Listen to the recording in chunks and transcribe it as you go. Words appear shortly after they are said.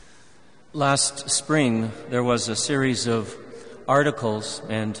Last spring, there was a series of articles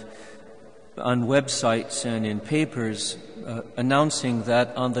and on websites and in papers announcing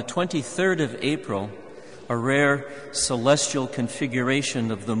that on the 23rd of April, a rare celestial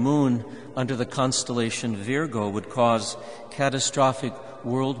configuration of the moon under the constellation Virgo would cause catastrophic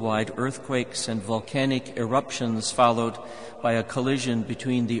worldwide earthquakes and volcanic eruptions, followed by a collision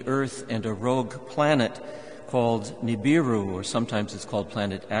between the Earth and a rogue planet called Nibiru, or sometimes it's called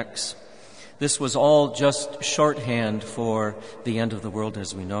Planet X. This was all just shorthand for the end of the world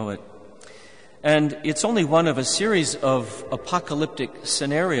as we know it. And it's only one of a series of apocalyptic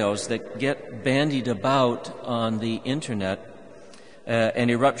scenarios that get bandied about on the internet. An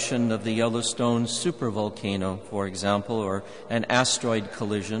eruption of the Yellowstone supervolcano, for example, or an asteroid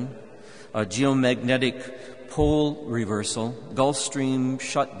collision, a geomagnetic pole reversal, Gulf Stream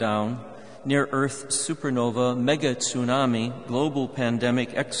shutdown, near-Earth supernova, mega tsunami, global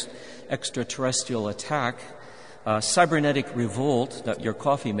pandemic, extraterrestrial attack, cybernetic revolt, that your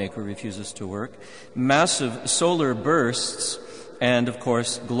coffee maker refuses to work, massive solar bursts, and, of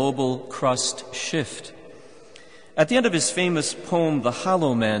course, global crust shift. At the end of his famous poem, The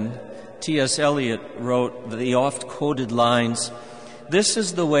Hollow Men, T.S. Eliot wrote the oft-quoted lines, "This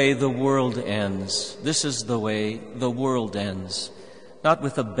is the way the world ends. This is the way the world ends. Not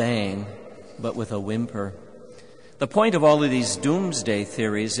with a bang, but with a whimper." The point of all of these doomsday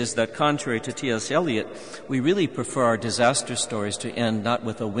theories is that, contrary to T.S. Eliot, we really prefer our disaster stories to end not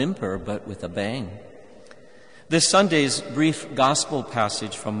with a whimper, but with a bang. This Sunday's brief gospel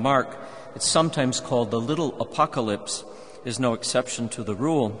passage from Mark, it's sometimes called the Little Apocalypse, is no exception to the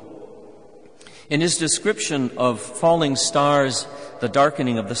rule. In his description of falling stars, the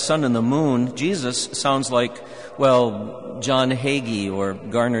darkening of the sun and the moon, Jesus sounds like, well, John Hagee or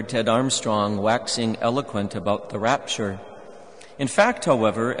Garner Ted Armstrong waxing eloquent about the rapture. In fact,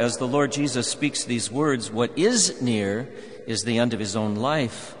 however, as the Lord Jesus speaks these words, what is near is the end of his own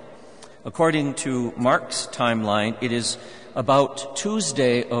life. According to Mark's timeline, it is about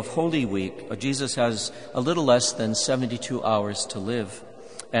Tuesday of Holy Week. Jesus has a little less than 72 hours to live,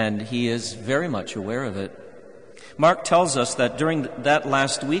 and he is very much aware of it. Mark tells us that during that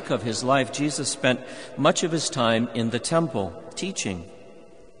last week of his life, Jesus spent much of his time in the temple teaching.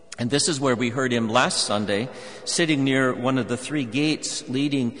 And this is where we heard him last Sunday, sitting near one of the three gates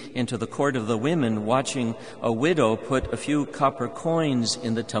leading into the court of the women, watching a widow put a few copper coins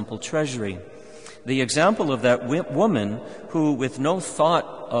in the temple treasury. The example of that woman who, with no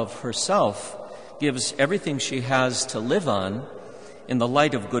thought of herself, gives everything she has to live on, in the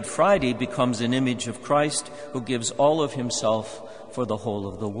light of Good Friday, becomes an image of Christ who gives all of himself for the whole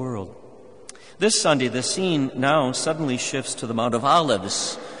of the world. This Sunday, the scene now suddenly shifts to the Mount of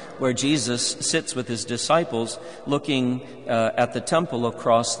Olives, where Jesus sits with his disciples looking at the temple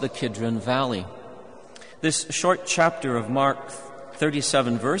across the Kidron Valley. This short chapter of Mark,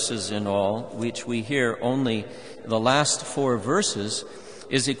 37 verses in all, which we hear only the last 4 verses,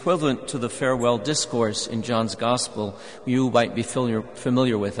 is equivalent to the farewell discourse in John's Gospel. You might be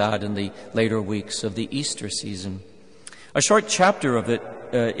familiar with that in the later weeks of the Easter season. A short chapter of it,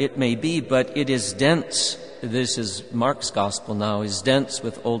 it may be, but it is dense. This is Mark's Gospel now, is dense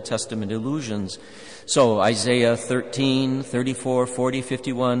with Old Testament allusions. So Isaiah 13, 34, 40,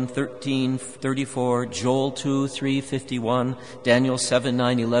 51, 13, 34, Joel 2, 3, 51, Daniel 7,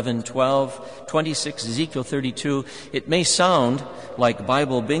 9, 11, 12, 26, Ezekiel 32. It may sound like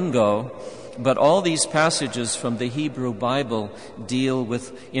Bible bingo, but all these passages from the Hebrew Bible deal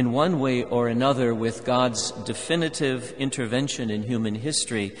with, in one way or another, with God's definitive intervention in human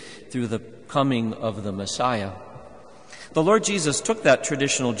history through the coming of the Messiah. The Lord Jesus took that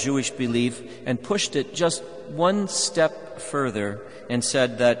traditional Jewish belief and pushed it just one step further and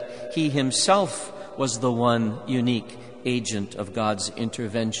said that he himself was the one unique agent of God's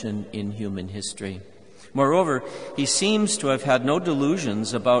intervention in human history. Moreover, he seems to have had no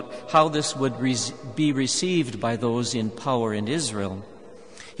delusions about how this would be received by those in power in Israel.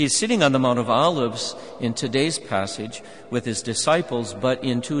 He's sitting on the Mount of Olives in today's passage with his disciples, but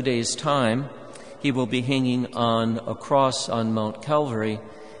in 2 days' time, he will be hanging on a cross on Mount Calvary,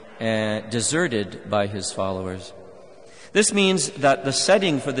 deserted by his followers. This means that the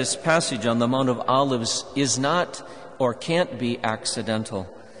setting for this passage on the Mount of Olives is not or can't be accidental.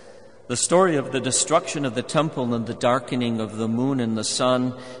 The story of the destruction of the temple and the darkening of the moon and the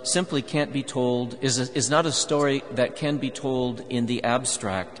sun simply can't be told, is not a story that can be told in the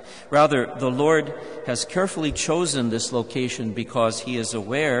abstract. Rather, the Lord has carefully chosen this location because he is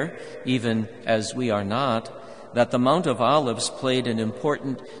aware, even as we are not, that the Mount of Olives played an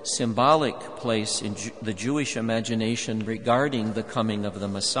important symbolic place in the Jewish imagination regarding the coming of the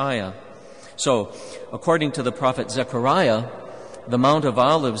Messiah. So, according to the prophet Zechariah, the Mount of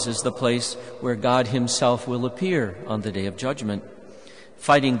Olives is the place where God himself will appear on the day of judgment,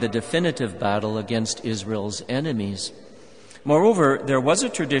 fighting the definitive battle against Israel's enemies. Moreover, there was a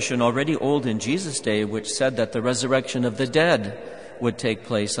tradition already old in Jesus' day which said that the resurrection of the dead would take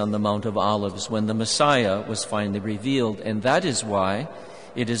place on the Mount of Olives when the Messiah was finally revealed, and that is why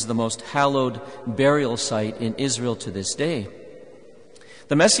it is the most hallowed burial site in Israel to this day.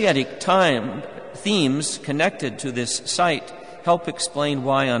 The Messianic themes connected to this site help explain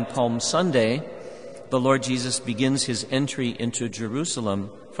why on Palm Sunday the Lord Jesus begins his entry into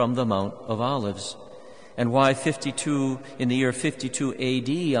Jerusalem from the Mount of Olives, and why in the year 52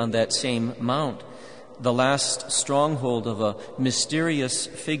 A.D. on that same mount, the last stronghold of a mysterious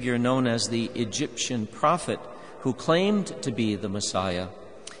figure known as the Egyptian prophet who claimed to be the Messiah.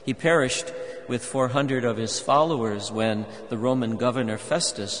 He perished with 400 of his followers when the Roman governor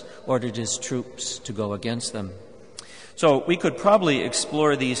Festus ordered his troops to go against them. So we could probably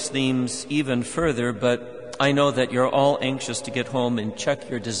explore these themes even further, but I know that you're all anxious to get home and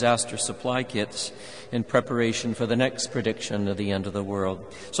check your disaster supply kits in preparation for the next prediction of the end of the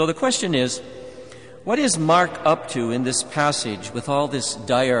world. So the question is, what is Mark up to in this passage with all this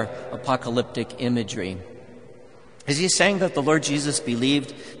dire apocalyptic imagery? Is he saying that the Lord Jesus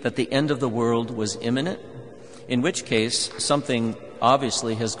believed that the end of the world was imminent? In which case, something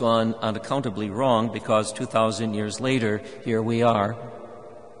obviously has gone unaccountably wrong, because 2,000 years later, here we are.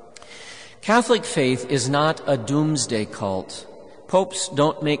 Catholic faith is not a doomsday cult. Popes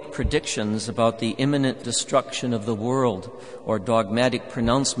don't make predictions about the imminent destruction of the world or dogmatic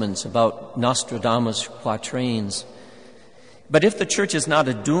pronouncements about Nostradamus' quatrains. But if the Church is not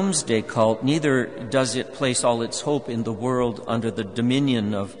a doomsday cult, neither does it place all its hope in the world under the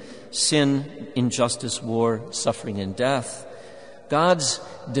dominion of sin, injustice, war, suffering, and death. God's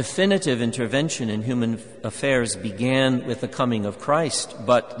definitive intervention in human affairs began with the coming of Christ,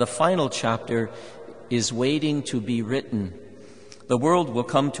 but the final chapter is waiting to be written. The world will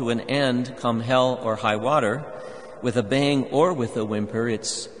come to an end, come hell or high water, with a bang or with a whimper.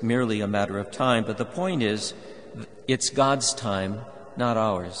 It's merely a matter of time, but the point is, it's God's time, not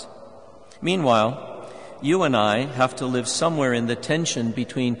ours. Meanwhile, you and I have to live somewhere in the tension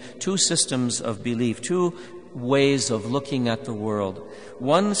between two systems of belief, two ways of looking at the world.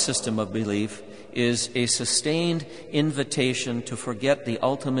 One system of belief is a sustained invitation to forget the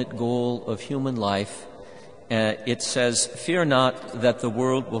ultimate goal of human life. It says, fear not that the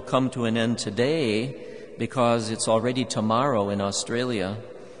world will come to an end today, because it's already tomorrow in Australia.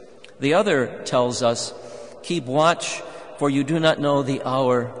 The other tells us, keep watch, for you do not know the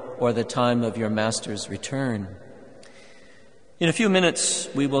hour or the time of your Master's return. In a few minutes,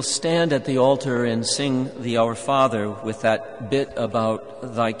 we will stand at the altar and sing the Our Father with that bit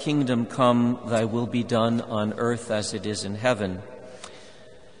about thy kingdom come, thy will be done on earth as it is in heaven.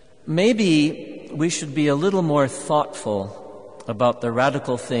 Maybe we should be a little more thoughtful about the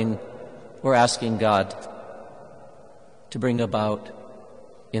radical thing we're asking God to bring about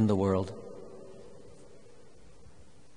in the world.